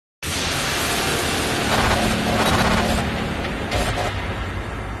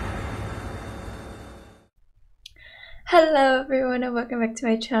Hello everyone and welcome back to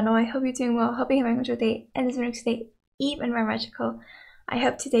my channel. I hope you're doing well. Hope you're having a wonderful day and this makes today even more magical. I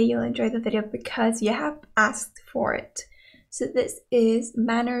hope today you'll enjoy the video because you have asked for it. So this is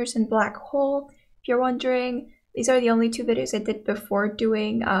Manners and Black Hole. If you're wondering, these are the only two videos I did before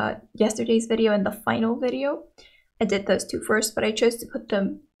doing yesterday's video and the final video. I did those two first, but I chose to put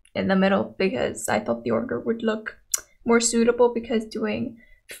them in the middle because I thought the order would look more suitable, because doing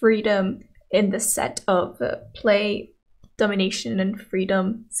Freedom in the set of play, domination and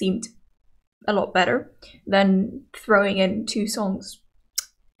freedom seemed a lot better than throwing in three songs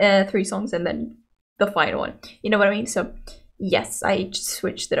and then the final one, you know what I mean? So yes, I just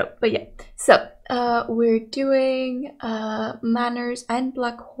switched it up. But yeah, so we're doing Manners and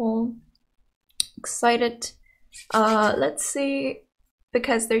Black Hole. Excited. Let's see,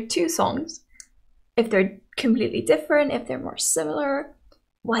 because they're two songs, if they're completely different, if they're more similar,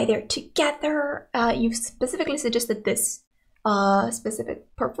 why they're together. You've specifically suggested this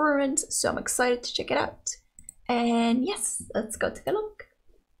specific performance, so I'm excited to check it out. And yes, let's go take a look.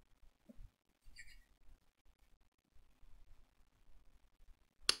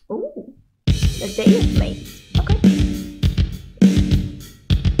 Ooh, the day of May. Okay.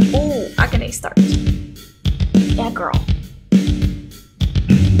 Ooh, Agony start. Yeah, girl.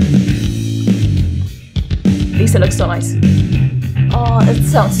 Lisa looks so nice. Oh, it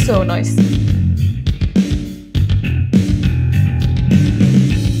sounds so nice.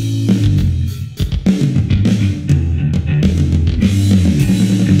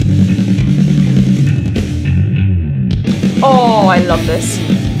 Oh, I love this.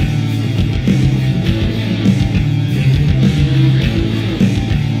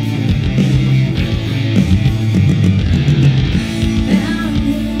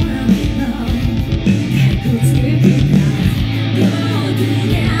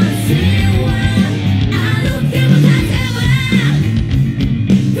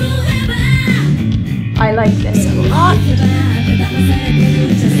 I like this a lot.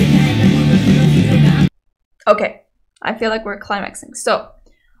 Okay, I feel like we're climaxing. So,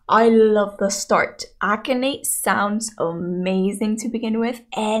 I love the start. Agony sounds amazing to begin with,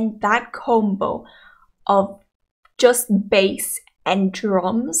 and that combo of just bass and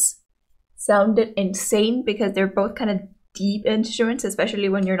drums sounded insane, because they're both kind of deep instruments, especially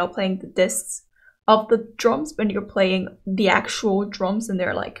when you're not playing the discs of the drums, when you're playing the actual drums, and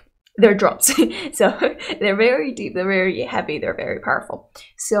they're drums. So they're very deep, they're very heavy, they're very powerful.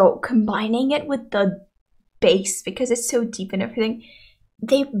 So combining it with the bass, because it's so deep and everything,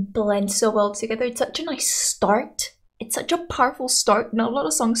 they blend so well together. It's such a nice start. It's such a powerful start. Not a lot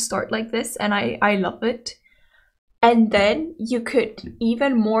of songs start like this, and I love it. And then you could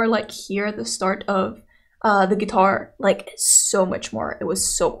even more like hear the start of the guitar, like so much more. It was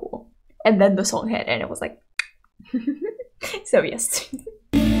so cool. And then the song hit and it was like so yes.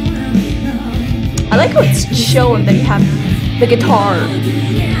 I like how it's chill and then you have the guitar.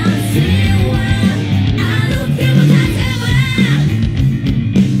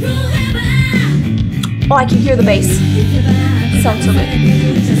 Oh, I can hear the bass. It sounds so good.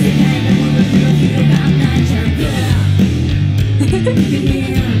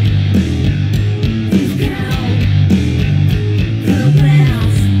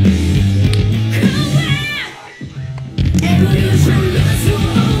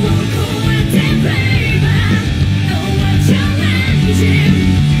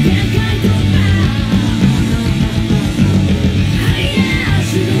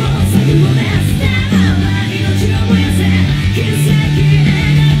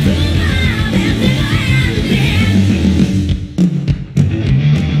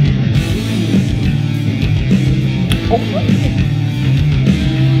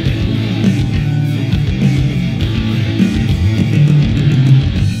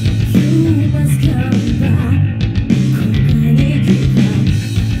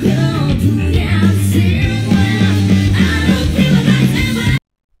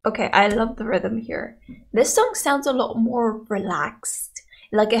 Okay, I love the rhythm here. This song sounds a lot more relaxed.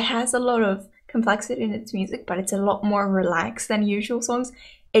 Like, it has a lot of complexity in its music, but it's a lot more relaxed than usual songs.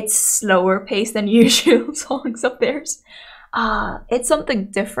 It's slower paced than usual songs of theirs. It's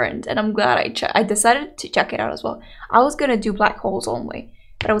something different, and I'm glad I decided to check it out as well. I was gonna do Black Holes only,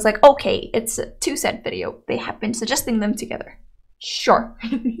 but I was like, okay, it's a two-set video. They have been suggesting them together. Sure.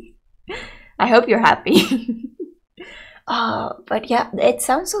 I hope you're happy. But yeah, it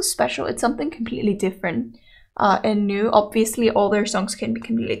sounds so special. It's something completely different and new. Obviously, all their songs can be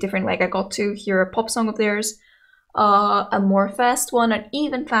completely different. Like, I got to hear a pop song of theirs, a more fast one, an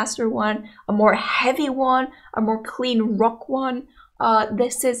even faster one, a more heavy one, a more clean rock one.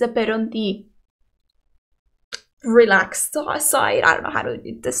 This is a bit on the relaxed side. I don't know how to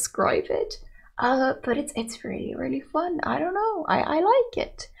describe it. But it's really, really fun. I don't know. I like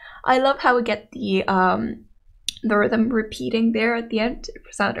it. I love how we get the rhythm repeating there at the end. It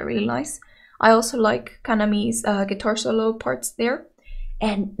sounded really nice. I also like Kanami's guitar solo parts there.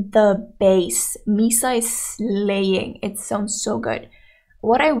 And the bass, Misa is slaying. It sounds so good.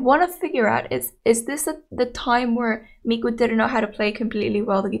 What I want to figure out is this the time where Miku didn't know how to play completely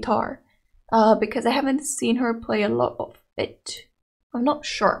well the guitar? Because I haven't seen her play a lot of it. I'm not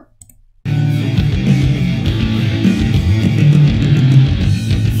sure.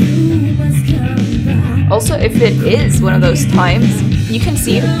 Also, if it is one of those times, you can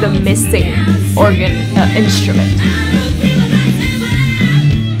see the missing organ instrument.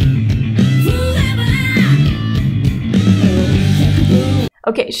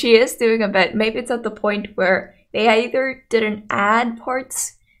 Okay, she is doing a bit. Maybe it's at the point where they either didn't add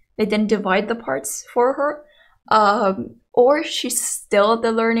parts, they didn't divide the parts for her, or she's still at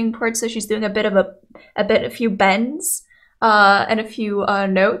the learning part, so she's doing a few bends. And a few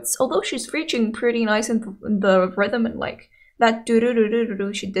notes, although she's reaching pretty nice in the rhythm, and like that doo doo doo doo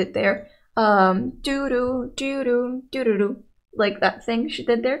doo she did there, doo doo doo doo doo doo, like that thing she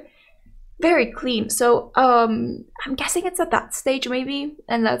did there, very clean. So I'm guessing it's at that stage maybe,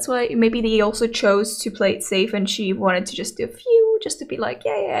 and that's why maybe they also chose to play it safe, and she wanted to just do a few, just to be like,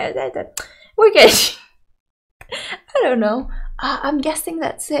 yeah, we're good. I don't know. I'm guessing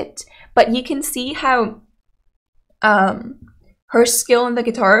that's it, but you can see how her skill on the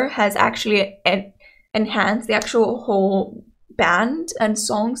guitar has actually enhanced the actual whole band and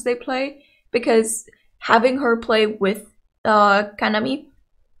songs they play, because having her play with Kanami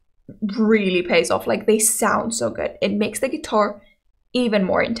really pays off. Like, they sound so good. It makes the guitar even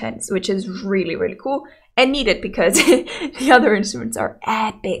more intense, which is really, really cool and needed, because the other instruments are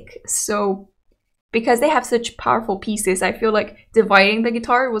epic. So because they have such powerful pieces, I feel like dividing the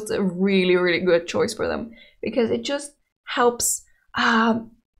guitar was a really, really good choice for them, because it just helps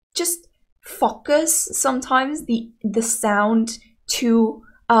just focus sometimes the sound to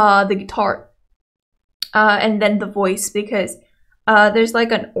the guitar and then the voice, because there's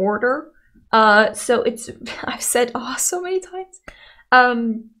like an order. So it's, I've said so many times,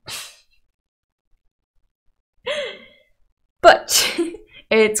 but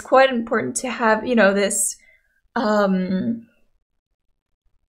it's quite important to have, you know, this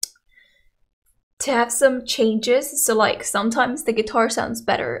to have some changes. So like sometimes the guitar sounds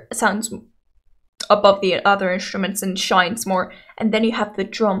better, sounds above the other instruments and shines more, and then you have the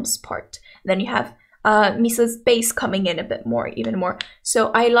drums part, then you have Misa's bass coming in a bit more, even more.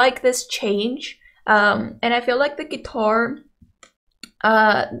 So I like this change, and I feel like the guitar,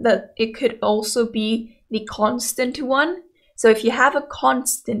 that it could also be the constant one. So if you have a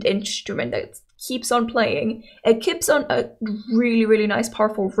constant instrument that keeps on playing, it keeps on a really, really nice,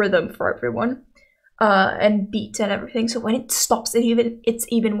 powerful rhythm for everyone, and beat and everything. So when it stops, it's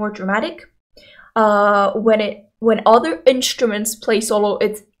even more dramatic. When other instruments play solos,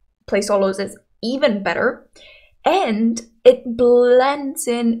 it's even better, and it blends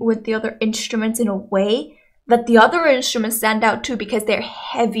in with the other instruments in a way that the other instruments stand out too, because they're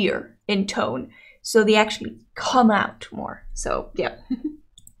heavier in tone. So they actually come out more. So yeah.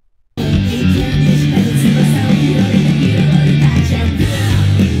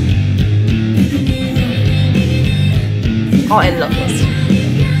 Oh, I love this.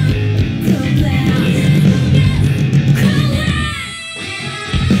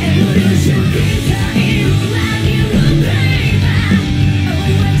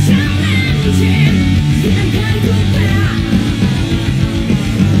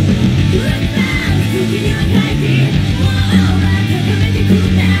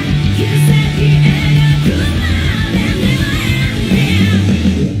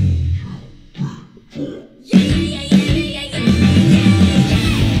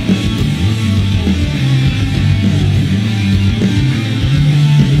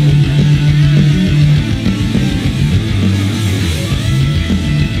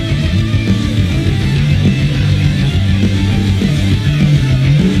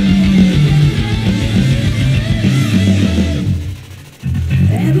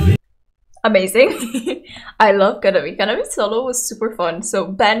 Amazing. I love Kanami. Kanami's solo was super fun. So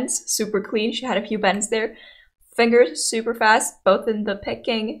bends, super clean. She had a few bends there. Fingers, super fast, both in the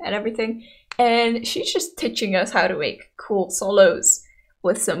picking and everything. And she's just teaching us how to make cool solos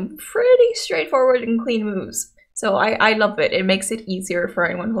with some pretty straightforward and clean moves. So I love it. It makes it easier for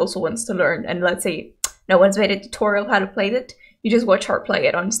anyone who also wants to learn. And let's say no one's made a tutorial how to play it. You just watch her play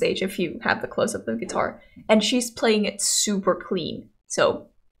it on stage if you have the close-up of the guitar. And she's playing it super clean. So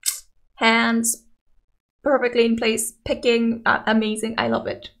hands perfectly in place, picking, amazing. I love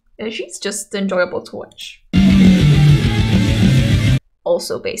it. She's just enjoyable to watch.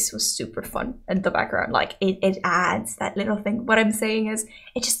 Also, bass was super fun in the background. Like it adds that little thing. What I'm saying is,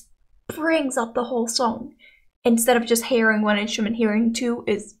 it just brings up the whole song. Instead of just hearing one instrument, hearing two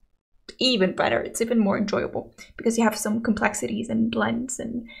is even better. It's even more enjoyable because you have some complexities and blends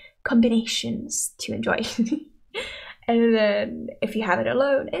and combinations to enjoy. And then if you have it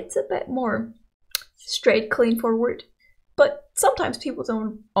alone, it's a bit more straight, clean, forward. But sometimes people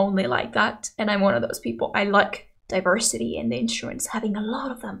don't only like that, and I'm one of those people. I like diversity in the instruments, having a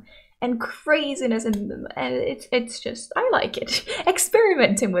lot of them and craziness in them, and it's just, I like it.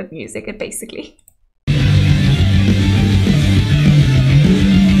 Experimenting with music, basically.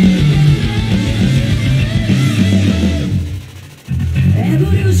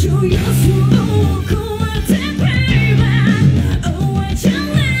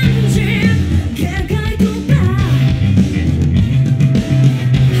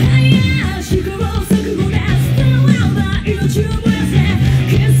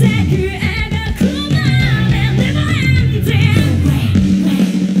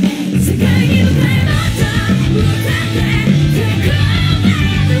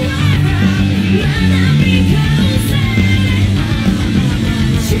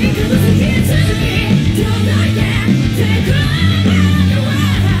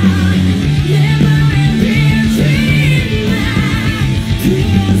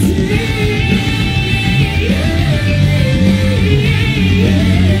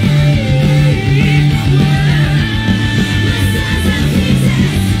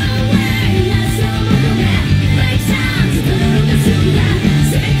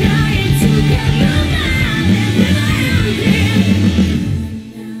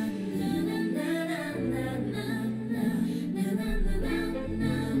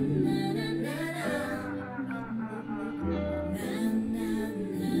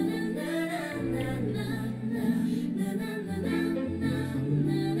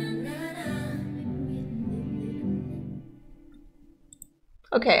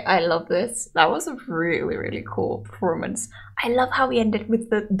 Okay, I love this. That was a really, really cool performance. I love how we ended with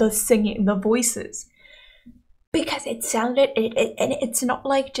the singing, the voices. Because it sounded, and it's not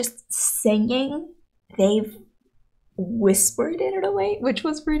like just singing. They've whispered it in a way, which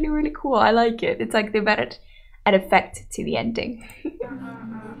was really, really cool. I like it. It's like they've added an effect to the ending.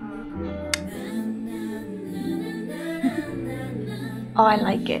 Oh, I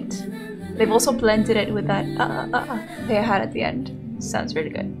like it. They've also blended it with that they had at the end. Sounds really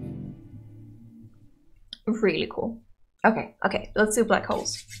good. Really cool. Okay, let's do black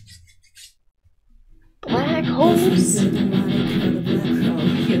holes. Black holes.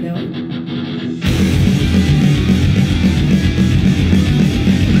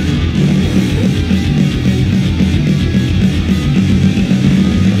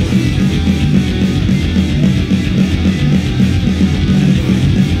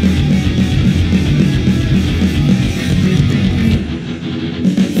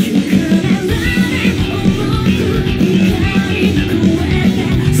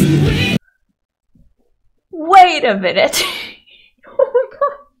 Wait a minute. Oh my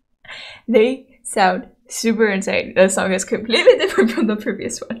god. They sound super insane. The song is completely different from the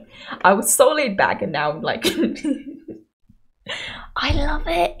previous one. I was so laid back and now I'm like I love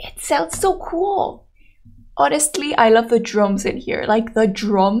it. It sounds so cool. Honestly, I love the drums in here. Like the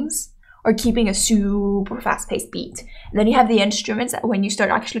drums are keeping a super fast-paced beat. And then you have the instruments that when you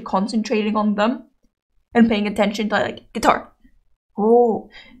start actually concentrating on them and paying attention to like guitar. Oh,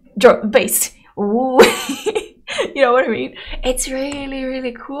 drum, bass. Ooh. You know what I mean? It's really,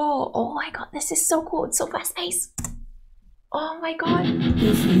 really cool. Oh my god, this is so cool. It's so fast-paced. Oh my god.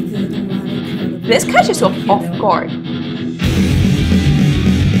 This catches you off guard.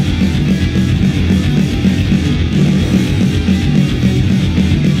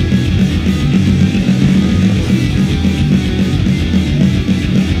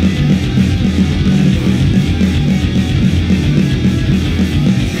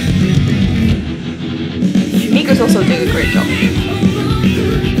 Also doing a great job.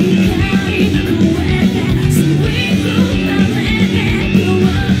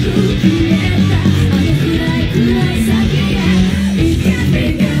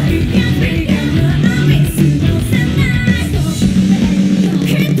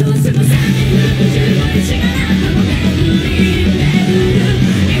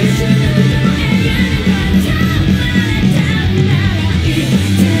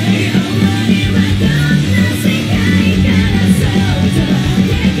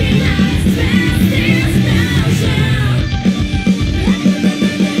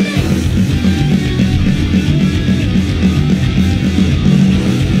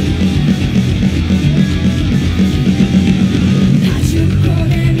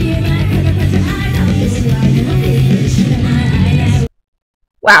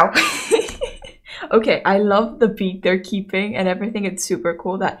 Wow. Okay, I love the beat they're keeping and everything. It's super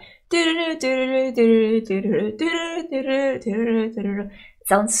cool. That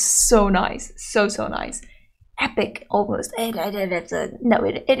sounds so nice, so nice, epic almost. No,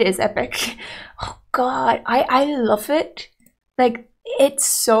 it is epic. Oh God, I love it. Like, it's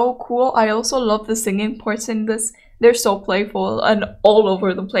so cool. I also love the singing parts in this. They're so playful and all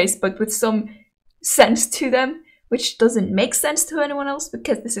over the place, but with some sense to them, which doesn't make sense to anyone else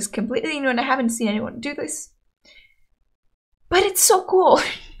because this is completely new and I haven't seen anyone do this. But it's so cool.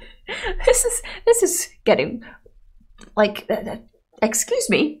 this is getting like excuse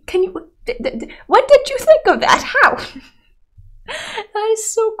me. Can you? What did you think of that? How? That is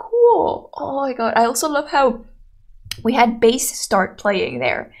so cool. Oh my God! I also love how we had bass start playing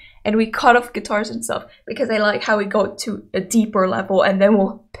there, and we cut off guitars and stuff because I like how we go to a deeper level and then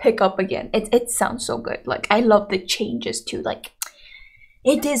we'll pick up again. It sounds so good. Like, I love the changes too. Like,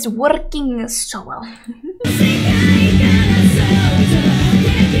 it is working so well.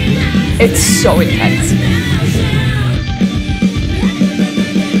 It's so intense.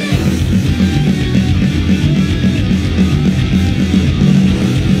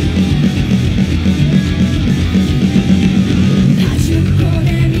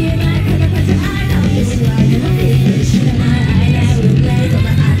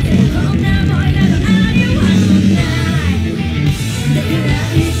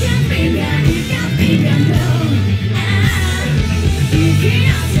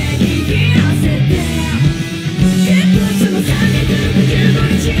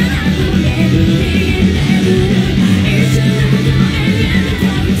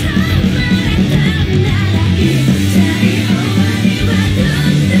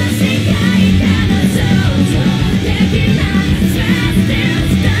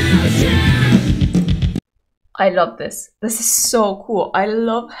 I love this. This is so cool. I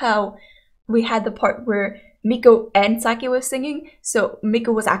love how we had the part where Miko and Saki was singing. So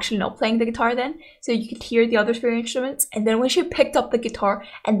Miko was actually not playing the guitar then, so you could hear the other three instruments. And then when she picked up the guitar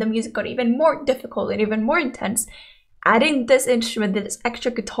and the music got even more difficult and even more intense, adding this instrument, this extra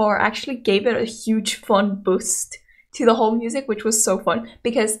guitar, actually gave it a huge fun boost to the whole music, which was so fun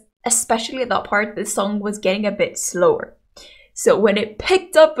because especially at that part, the song was getting a bit slower. So when it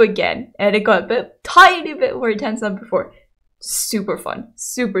picked up again and it got a tiny bit more intense than before, super fun,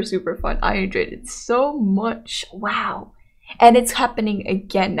 super fun. I enjoyed it so much. Wow. And it's happening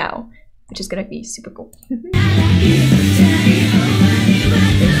again now, which is gonna be super cool.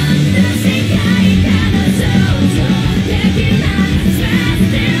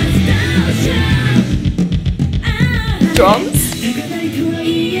 Drums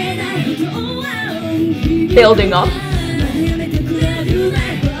building up.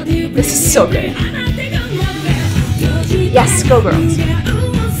 This is so good. Yes, go girls.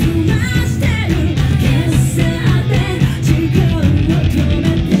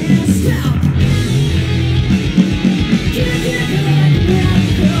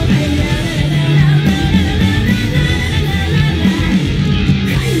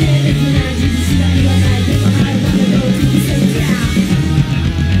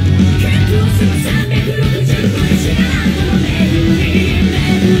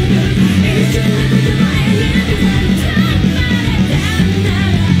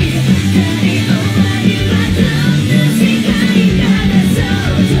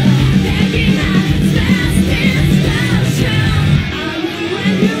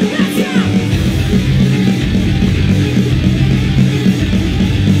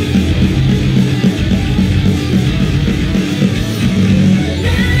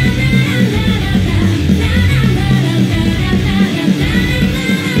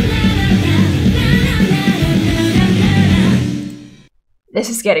 This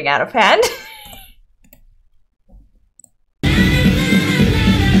is getting out of hand.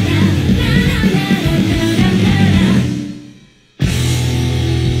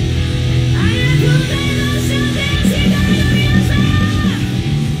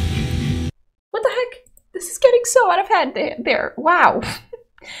 What the heck? This is getting so out of hand there. Wow.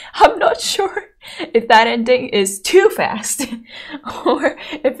 I'm not sure if that ending is too fast or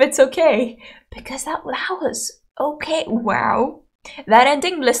if it's okay, because that was okay. Wow. That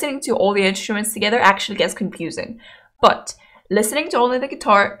ending, listening to all the instruments together, actually gets confusing. But listening to only the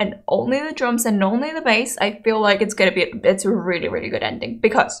guitar and only the drums and only the bass, I feel like it's a really good ending,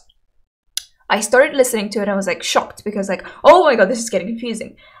 because I started listening to it and I was like shocked because like, oh my god, this is getting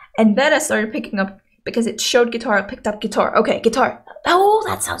confusing. And then I started picking up, because it showed guitar, I picked up guitar. Okay, guitar. Oh,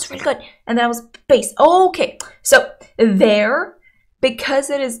 that sounds really good. And then I was bass. Okay, so there, because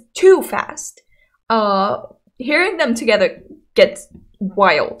it is too fast, hearing them together gets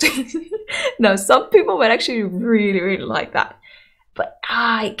wild. No, some people would actually really like that, but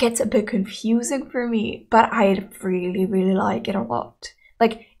it gets a bit confusing for me. But I really like it a lot.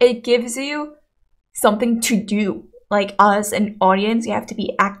 Like, it gives you something to do. Like, as an audience, you have to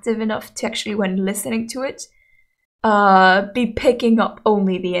be active enough to actually, when listening to it, be picking up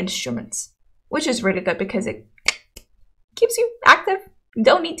only the instruments, which is really good because it keeps you active. You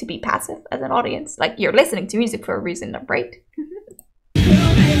don't need to be passive as an audience. Like, you're listening to music for a reason, right?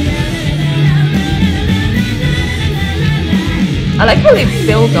 I like how they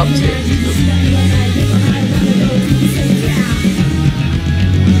build up to it.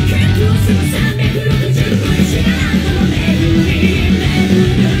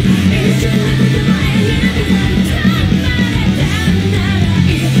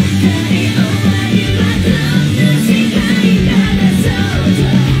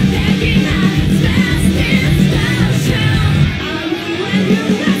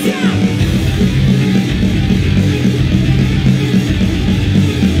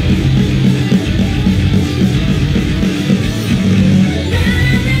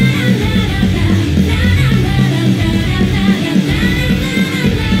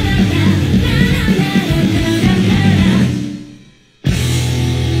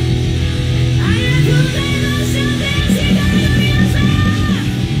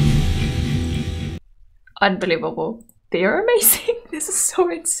 Unbelievable. They are amazing. This is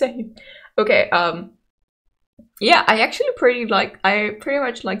so insane. Okay, yeah, I pretty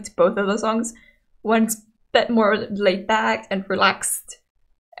much liked both of the songs. One's a bit more laid back and relaxed,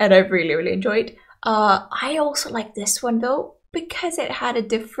 and I really enjoyed. I also like this one though, because it had a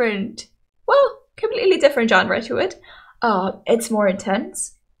different, well, completely different genre to it. It's more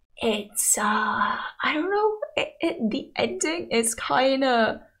intense. It's, I don't know, the ending is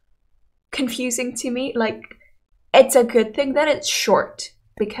kinda confusing to me. Like, it's a good thing that it's short,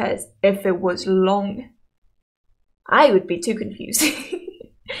 because if it was long, I would be too confused.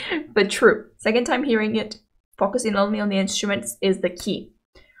 But true, second time hearing it, focusing only on the instruments is the key.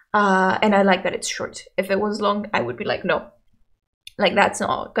 And I like that it's short. If it was long, I would be like, no, like, that's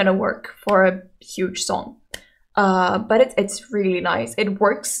not gonna work for a huge song. But it's really nice. It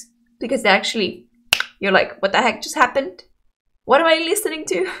works because actually, you're like, what the heck just happened? What am I listening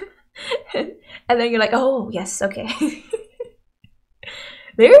to? And then you're like, oh yes, okay.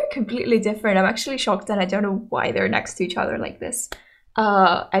 They're completely different. I'm actually shocked, and I don't know why they're next to each other like this.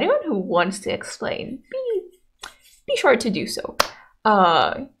 Anyone who wants to explain, be sure to do so.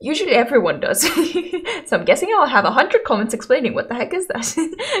 Usually everyone does. So I'm guessing I'll have 100 comments explaining what the heck is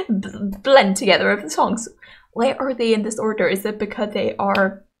that. Blend together of the songs. Why are they in this order? Is it because they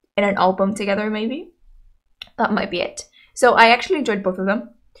are in an album together, maybe? That might be it. So I actually enjoyed both of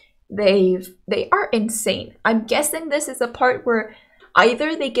them. They are insane. I'm guessing this is a part where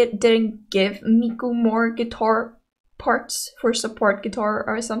either they didn't give Miku more guitar parts for support guitar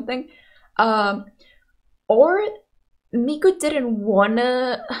or something, or Miku didn't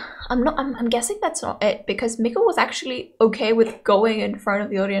wanna. I'm guessing that's not it, because Miku was actually okay with going in front of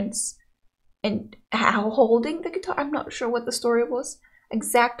the audience and holding the guitar. I'm not sure what the story was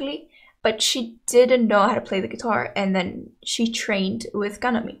exactly, but she didn't know how to play the guitar, and then she trained with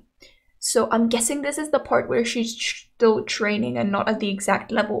Ganami. So I'm guessing this is the part where she's still training and not at the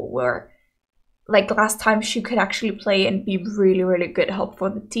exact level where, like, last time she could actually play and be really good help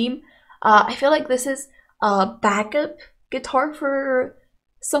for the team. I feel like this is a backup guitar for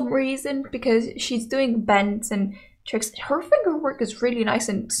some reason, because she's doing bends and tricks. Her finger work is really nice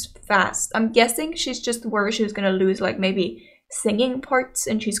and fast. I'm guessing she's just worried she was gonna lose, like, maybe singing parts,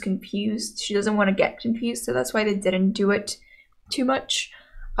 and she's confused. She doesn't want to get confused, so that's why they didn't do it too much.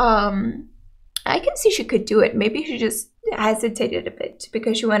 I can see she could do it. Maybe she just hesitated a bit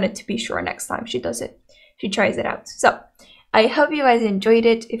because she wanted to be sure next time she does it. She tries it out. So I hope you guys enjoyed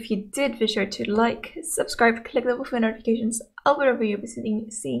it. If you did, be sure to like, subscribe, click the bell for notifications of whatever you'll be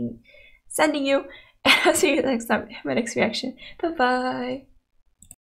sending you. And I'll see you next time in my next reaction. Bye bye.